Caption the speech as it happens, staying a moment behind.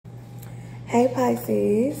Hey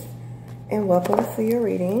Pisces, and welcome to your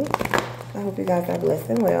reading. I hope you guys are blessed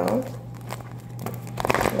and well.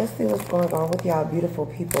 Let's see what's going on with y'all beautiful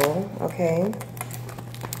people, okay?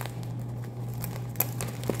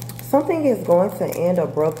 Something is going to end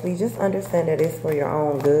abruptly. Just understand that it's for your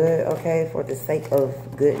own good, okay? For the sake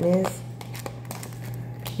of goodness.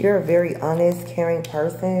 You're a very honest, caring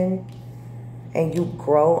person, and you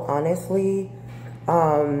grow honestly.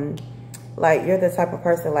 Like, you're the type of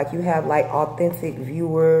person, like, you have, like, authentic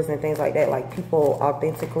viewers and things like that. Like, people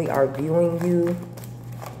authentically are viewing you.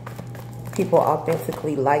 People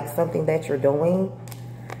authentically like something that you're doing.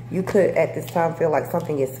 You could, at this time, feel like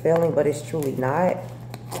something is failing, but it's truly not.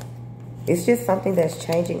 It's just something that's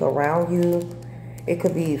changing around you. It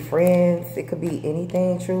could be friends. It could be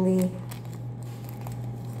anything, truly.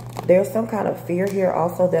 There's some kind of fear here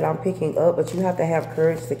also that I'm picking up, but you have to have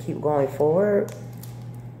courage to keep going forward.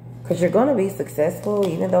 Because you're going to be successful,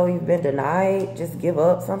 even though you've been denied. Just give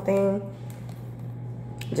up something.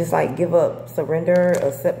 Just like give up, surrender,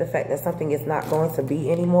 accept the fact that something is not going to be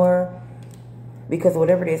anymore. Because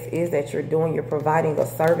whatever this is that you're doing, you're providing a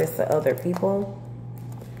service to other people.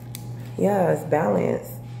 Yeah, it's balance.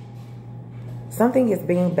 Something is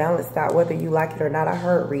being balanced out, whether you like it or not. I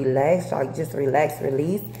heard relax, like just relax,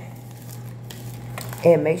 release.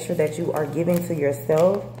 And make sure that you are giving to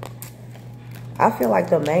yourself. I feel like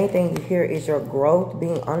the main thing here is your growth,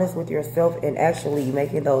 being honest with yourself and actually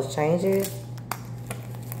making those changes.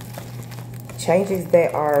 Changes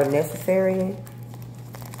that are necessary.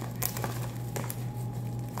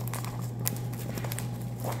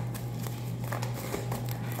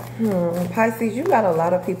 Pisces, you got a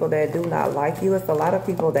lot of people that do not like you. It's a lot of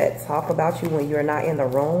people that talk about you when you're not in the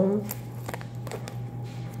room.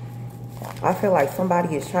 I feel like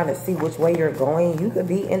somebody is trying to see which way you're going. You could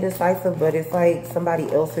be indecisive, but it's like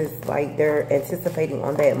somebody else is like they're anticipating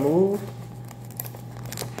on that move.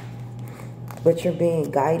 But you're being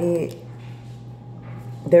guided.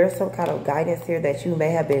 There's some kind of guidance here that you may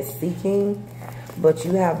have been seeking, but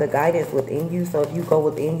you have the guidance within you. So if you go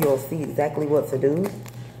within, you'll see exactly what to do.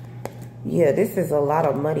 Yeah, this is a lot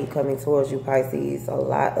of money coming towards you, Pisces. A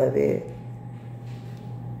lot of it.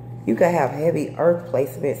 You could have heavy earth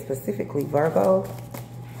placement, specifically Virgo.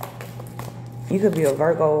 You could be a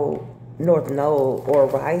Virgo North Node or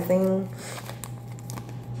rising.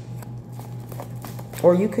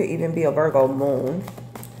 Or you could even be a Virgo moon.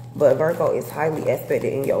 But Virgo is highly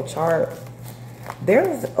aspected in your chart.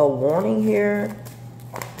 There's a warning here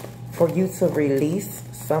for you to release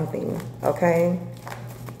something, okay?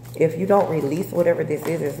 If you don't release whatever this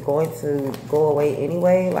is, it's going to go away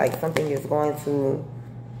anyway. Like something is going to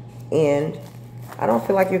end. I don't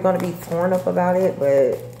feel like you're going to be torn up about it,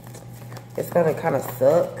 but it's going to kind of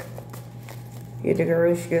suck. Your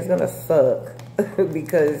Digarushka is going to suck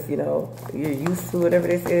because, you know, you're used to whatever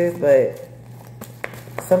this is, but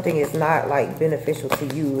something is not like beneficial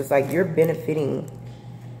to you. It's like you're benefiting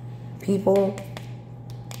people,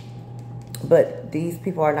 but these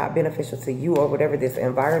people are not beneficial to you or whatever this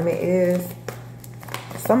environment is.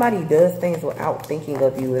 Somebody does things without thinking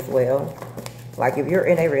of you as well. Like if you're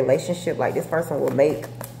in a relationship, like this person will make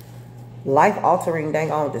life-altering dang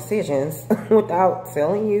on decisions without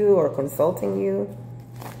telling you or consulting you,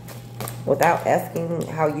 without asking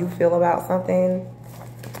how you feel about something.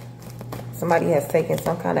 Somebody has taken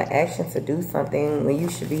some kind of action to do something when you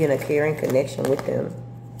should be in a caring connection with them.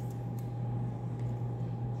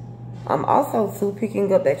 I'm also too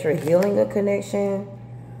picking up that you're healing a connection,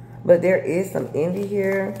 but there is some envy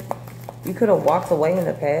here. You could have walked away in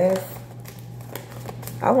the past.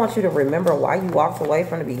 I want you to remember why you walked away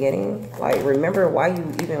from the beginning. Like, remember why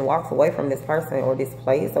you even walked away from this person or this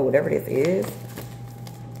place or whatever this is.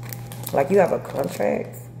 Like, you have a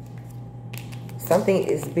contract. Something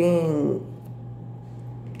is being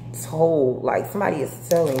told. Like, somebody is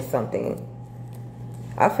selling something.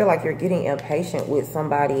 I feel like you're getting impatient with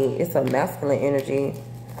somebody. It's a masculine energy.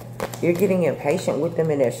 You're getting impatient with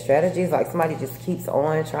them and their strategies. Like, somebody just keeps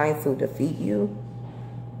on trying to defeat you.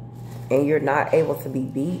 And you're not able to be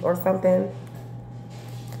beat or something.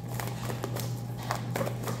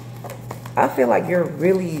 I feel like you're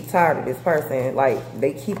really tired of this person. Like,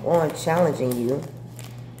 they keep on challenging you.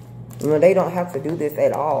 You know, they don't have to do this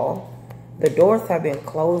at all. The doors have been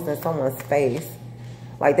closed in someone's face.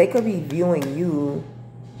 Like, they could be viewing you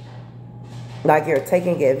like you're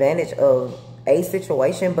taking advantage of a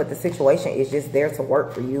situation, but the situation is just there to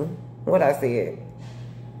work for you. What I said.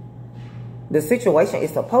 The situation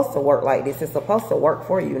is supposed to work like this. It's supposed to work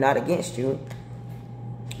for you, not against you.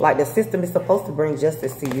 Like the system is supposed to bring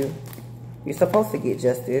justice to you. You're supposed to get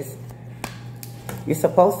justice. You're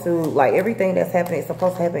supposed to, like, everything that's happening is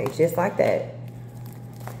supposed to happen just like that.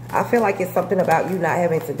 I feel like it's something about you not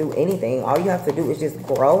having to do anything. All you have to do is just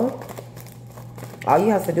grow. All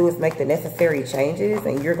you have to do is make the necessary changes,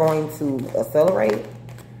 and you're going to accelerate.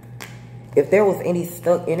 If there was any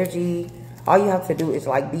stuck energy, all you have to do is,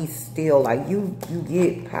 like, be still. Like, you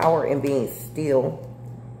get power in being still.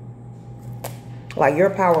 Like, your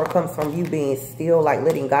power comes from you being still, like,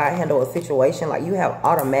 letting God handle a situation. Like, you have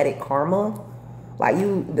automatic karma. Like,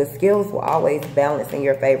 the skills will always balance in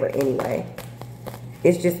your favor anyway.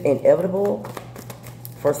 It's just inevitable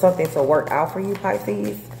for something to work out for you,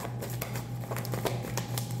 Pisces.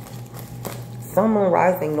 Sun, Moon,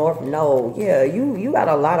 Rising, North Node. Yeah, you got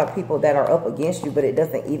a lot of people that are up against you, but it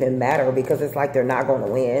doesn't even matter because it's like they're not going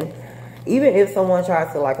to win. Even if someone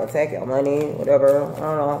tries to, like, attack your money, whatever, I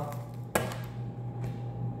don't know.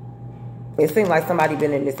 It seems like somebody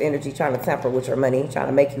been in this energy trying to tamper with your money, trying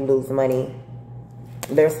to make you lose money.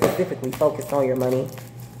 They're specifically focused on your money.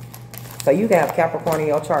 So you can have Capricorn in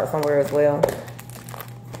your chart somewhere as well.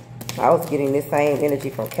 I was getting this same energy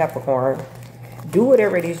from Capricorn. Do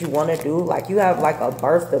whatever it is you want to do. Like, you have, like, a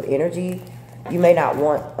burst of energy. You may not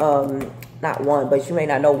want, but you may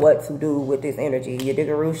not know what to do with this energy. You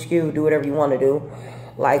diggaroo skew, do whatever you want to do.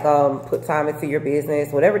 Like, put time into your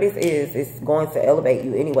business. Whatever this is, it's going to elevate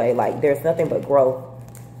you anyway. Like, there's nothing but growth.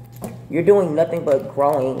 You're doing nothing but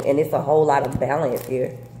growing, and it's a whole lot of balance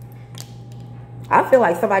here. I feel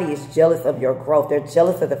like somebody is jealous of your growth. They're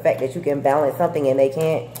jealous of the fact that you can balance something and they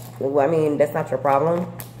can't. I mean, that's not your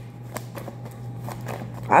problem.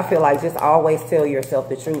 I feel like just always tell yourself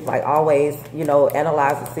the truth. Like, always, you know,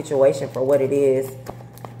 analyze the situation for what it is.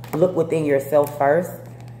 Look within yourself first.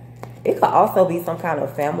 It could also be some kind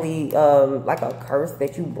of family, like a curse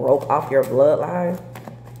that you broke off your bloodline.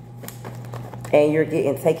 And you're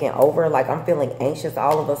getting taken over. Like, I'm feeling anxious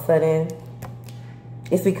all of a sudden.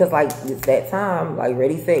 It's because, like, it's that time. Like,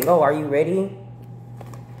 ready, set, go. Are you ready?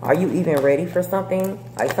 Are you even ready for something?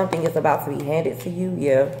 Like, something is about to be handed to you.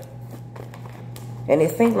 Yeah. And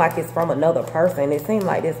it seems like it's from another person. It seems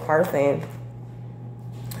like this person,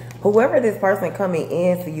 whoever this person coming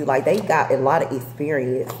in to you, like, they got a lot of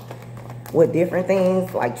experience with different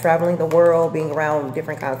things. Like, traveling the world, being around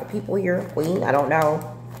different kinds of people here. Queen, I don't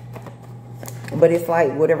know. But it's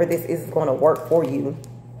like whatever this is going to work for you.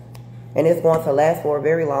 And it's going to last for a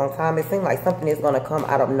very long time. It seems like something is going to come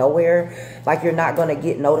out of nowhere. Like, you're not going to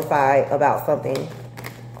get notified about something.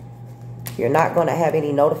 You're not going to have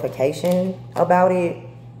any notification about it.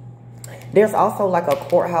 There's also, like, a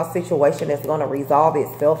courthouse situation that's going to resolve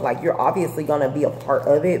itself. Like, you're obviously going to be a part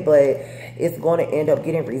of it, but it's going to end up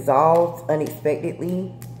getting resolved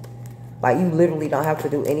unexpectedly. Like, you literally don't have to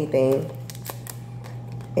do anything.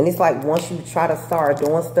 And it's like once you try to start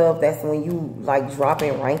doing stuff, that's when you, like, drop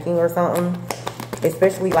in ranking or something.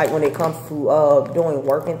 Especially, like, when it comes to doing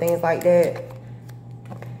work and things like that.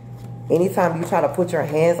 Anytime you try to put your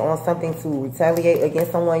hands on something to retaliate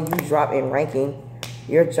against someone, you drop in ranking.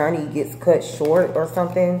 Your journey gets cut short or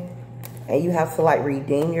something. And you have to, like,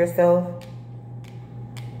 redeem yourself.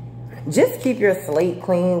 Just keep your slate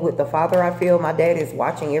clean with the Father, I feel. My dad is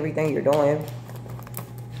watching everything you're doing.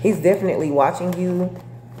 He's definitely watching you.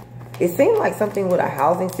 It seems like something with a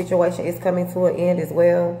housing situation is coming to an end as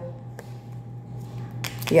well.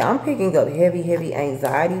 Yeah, I'm picking up heavy, heavy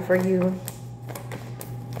anxiety for you.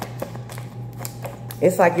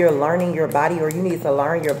 It's like you're learning your body, or you need to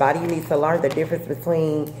learn your body. You need to learn the difference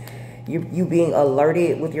between you being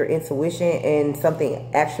alerted with your intuition and something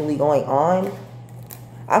actually going on.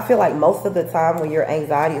 I feel like most of the time when your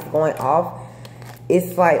anxiety is going off,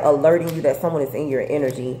 it's like alerting you that someone is in your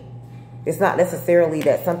energy. It's not necessarily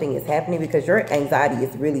that something is happening, because your anxiety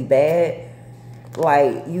is really bad.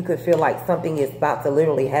 Like, you could feel like something is about to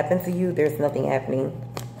literally happen to you. There's nothing happening.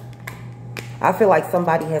 I feel like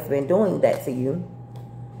somebody has been doing that to you.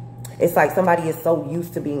 It's like somebody is so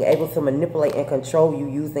used to being able to manipulate and control you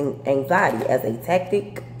using anxiety as a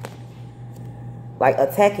tactic. Like,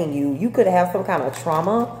 attacking you. You could have some kind of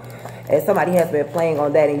trauma, and somebody has been playing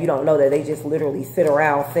on that, and you don't know that they just literally sit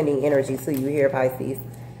around sending energy to you here, Pisces.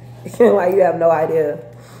 Like, you have no idea.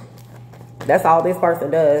 That's all this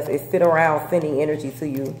person does, is sit around sending energy to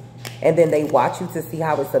you. And then they watch you to see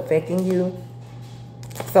how it's affecting you.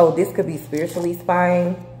 So this could be spiritually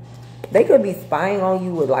spying. They could be spying on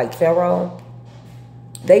you with, like, tarot.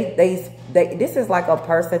 This is like a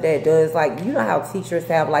person that does, like, you know how teachers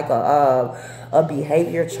have, like, a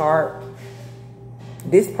behavior chart.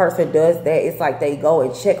 This person does that. It's like they go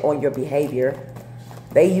and check on your behavior.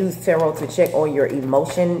 They use tarot to check on your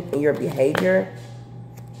emotion and your behavior.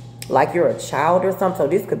 Like you're a child or something. So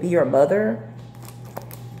this could be your mother.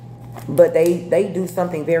 but they do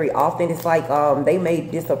something very often. It's like they may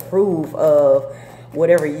disapprove of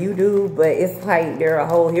whatever you do, but it's like they're a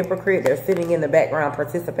whole hypocrite. They're sitting in the background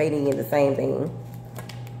participating in the same thing.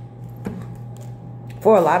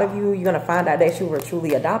 For a lot of you, you're going to find out that you were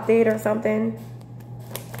truly adopted or something.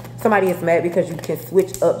 Somebody is mad because you can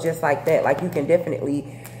switch up just like that. Like, you can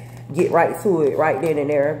definitely get right to it right then and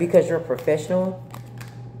there because you're a professional.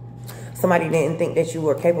 Somebody didn't think that you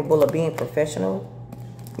were capable of being professional.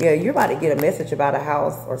 Yeah, you're about to get a message about a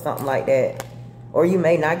house or something like that. Or you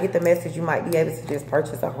may not get the message. You might be able to just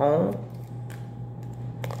purchase a home.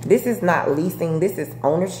 This is not leasing. This is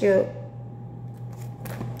ownership.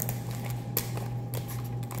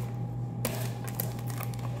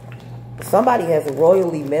 Somebody has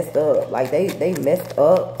royally messed up. Like, they messed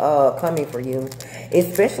up coming for you.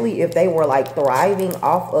 Especially if they were, like, thriving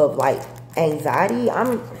off of, like, anxiety.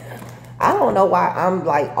 I don't know why I'm,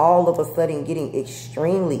 like, all of a sudden getting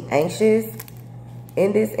extremely anxious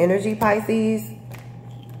in this energy, Pisces.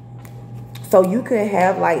 So you could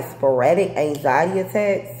have, like, sporadic anxiety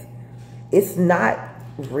attacks. It's not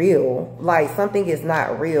real. Like, something is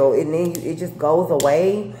not real. And then it just goes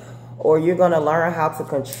away. Or you're going to learn how to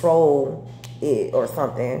control it or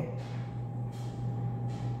something.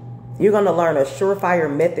 You're going to learn a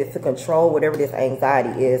surefire method to control whatever this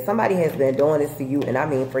anxiety is. Somebody has been doing this to you, and I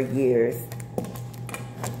mean for years.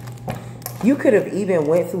 You could have even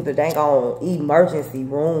went to the dang on emergency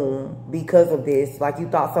room because of this. Like, you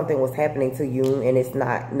thought something was happening to you, and it's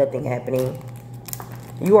not, nothing happening.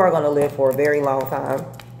 You are going to live for a very long time.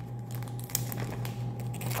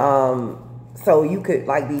 So you could,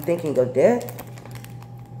 like, be thinking of death.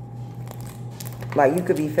 Like, you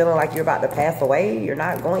could be feeling like you're about to pass away. You're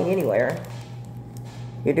not going anywhere.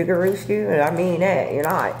 You're Diggerooski, and I mean that. You're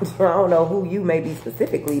not. I don't know who you may be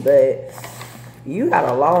specifically, but you got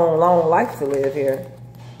a long, long life to live here.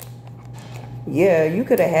 Yeah, you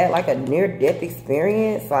could have had, like, a near-death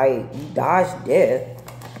experience. Like, you dodged death.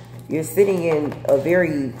 You're sitting in a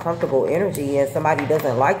very comfortable energy, and somebody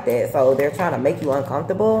doesn't like that. So they're trying to make you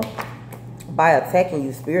uncomfortable by attacking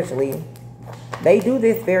you spiritually. They do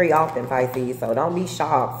this very often, Pisces, so don't be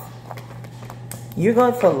shocked. You're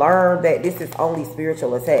going to learn that this is only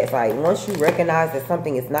spiritual attacks. Like, once you recognize that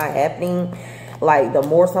something is not happening, like, the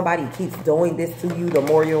more somebody keeps doing this to you, the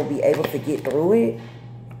more you'll be able to get through it.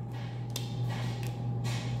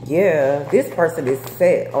 Yeah, this person is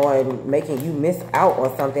set on making you miss out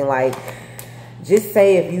on something. Like, just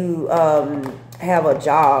say if you have a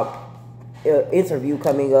job interview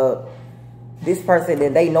coming up, this person,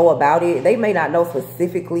 and they know about it. They may not know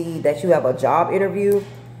specifically that you have a job interview,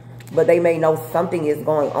 but they may know something is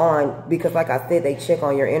going on because, like I said, they check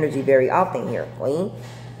on your energy very often here, Queen.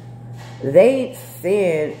 They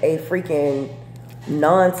send a freaking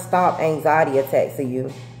non-stop anxiety attack to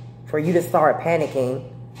you for you to start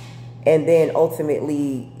panicking. And then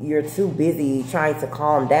ultimately, you're too busy trying to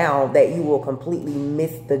calm down that you will completely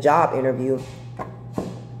miss the job interview.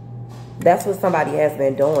 That's what somebody has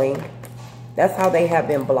been doing. That's how they have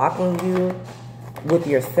been blocking you with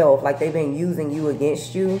yourself. Like, they've been using you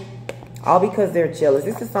against you. All because they're jealous.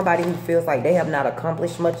 This is somebody who feels like they have not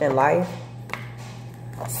accomplished much in life.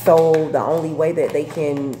 So the only way that they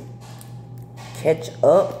can catch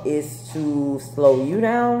up is to slow you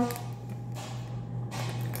down.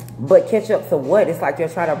 But catch up to what? It's like they're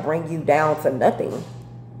trying to bring you down to nothing.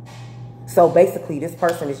 So basically, this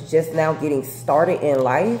person is just now getting started in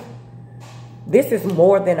life. This is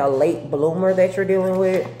more than a late bloomer that you're dealing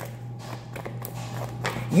with.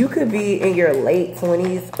 You could be in your late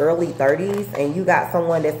 20s, early 30s, and you got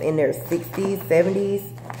someone that's in their 60s, 70s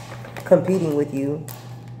competing with you.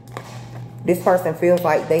 This person feels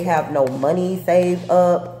like they have no money saved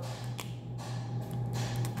up.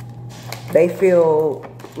 They feel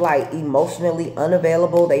like emotionally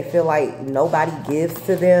unavailable. They feel like nobody gives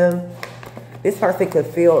to them. This person could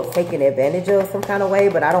feel taken advantage of some kind of way,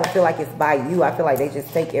 but I don't feel like it's by you. I feel like they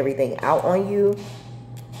just take everything out on you.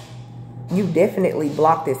 You definitely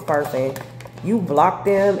blocked this person. You blocked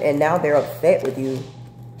them, and now they're upset with you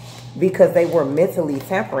because they were mentally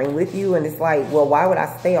tampering with you. And it's like, well, why would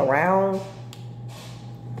I stay around?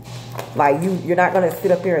 Like, you're not going to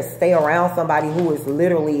sit up here and stay around somebody who is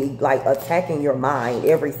literally, like, attacking your mind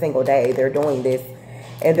every single day. They're doing this,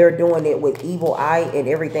 and they're doing it with evil eye and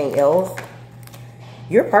everything else.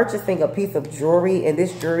 You're purchasing a piece of jewelry, and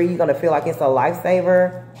this jewelry, you're going to feel like it's a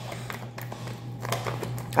lifesaver.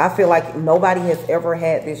 I feel like nobody has ever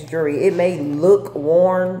had this jewelry. It may look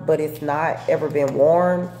worn, but it's not ever been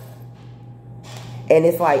worn. And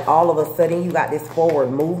it's like all of a sudden you got this forward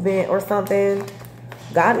movement or something.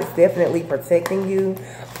 God is definitely protecting you.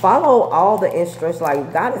 Follow all the instructions.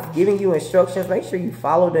 Like, God is giving you instructions. Make sure you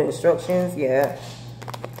follow the instructions. Yeah.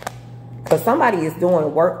 Because somebody is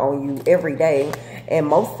doing work on you every day. And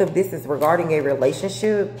most of this is regarding a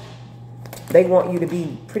relationship. They want you to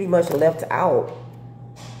be pretty much left out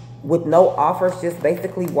with no offers, just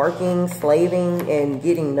basically working, slaving, and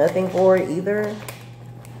getting nothing for it either.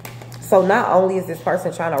 So not only is this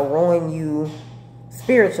person trying to ruin you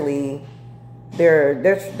spiritually,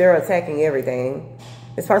 they're attacking everything.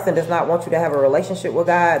 This person does not want you to have a relationship with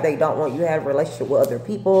God. They don't want you to have a relationship with other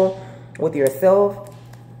people, with yourself.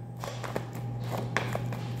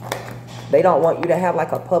 They don't want you to have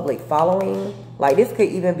like a public following. Like, this could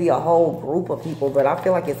even be a whole group of people, but I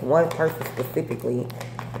feel like it's one person specifically.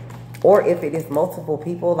 Or if it is multiple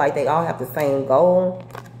people, like they all have the same goal.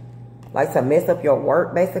 Like to mess up your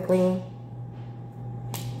work, basically.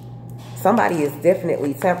 Somebody is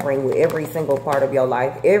definitely tampering with every single part of your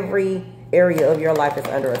life. Every area of your life is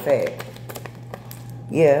under attack.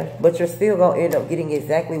 Yeah, but you're still going to end up getting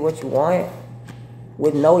exactly what you want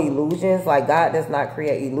with no illusions. Like, God does not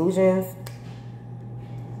create illusions.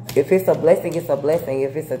 If it's a blessing, it's a blessing.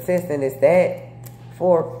 If it's a test, then it's that.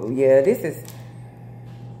 Yeah, this is...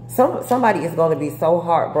 Somebody is going to be so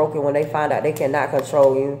heartbroken when they find out they cannot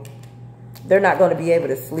control you. They're not going to be able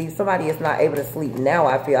to sleep. Somebody is not able to sleep now,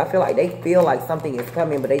 I feel like they feel like something is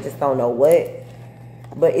coming, but they just don't know what.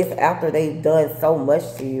 But it's after they've done so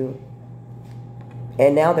much to you.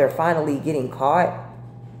 And now they're finally getting caught.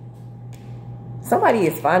 Somebody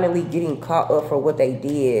is finally getting caught up for what they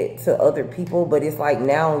did to other people. But it's like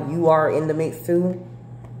now you are in the mix too.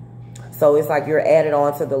 So it's like you're added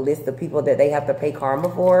on to the list of people that they have to pay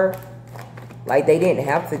karma for. Like, they didn't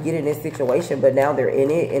have to get in this situation, but now they're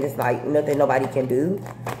in it. And it's like nothing nobody can do.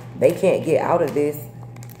 They can't get out of this.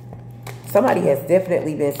 Somebody has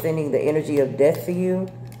definitely been sending the energy of death to you.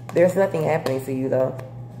 There's nothing happening to you, though.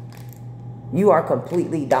 You are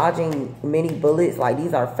completely dodging many bullets. Like,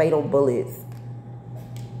 these are fatal bullets.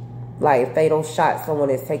 Like, fatal shots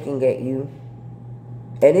someone is taking at you.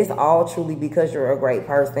 And it's all truly because you're a great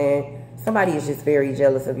person. Somebody is just very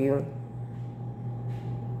jealous of you.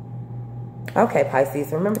 Okay,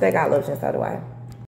 Pisces. Remember that God loves you inside the way.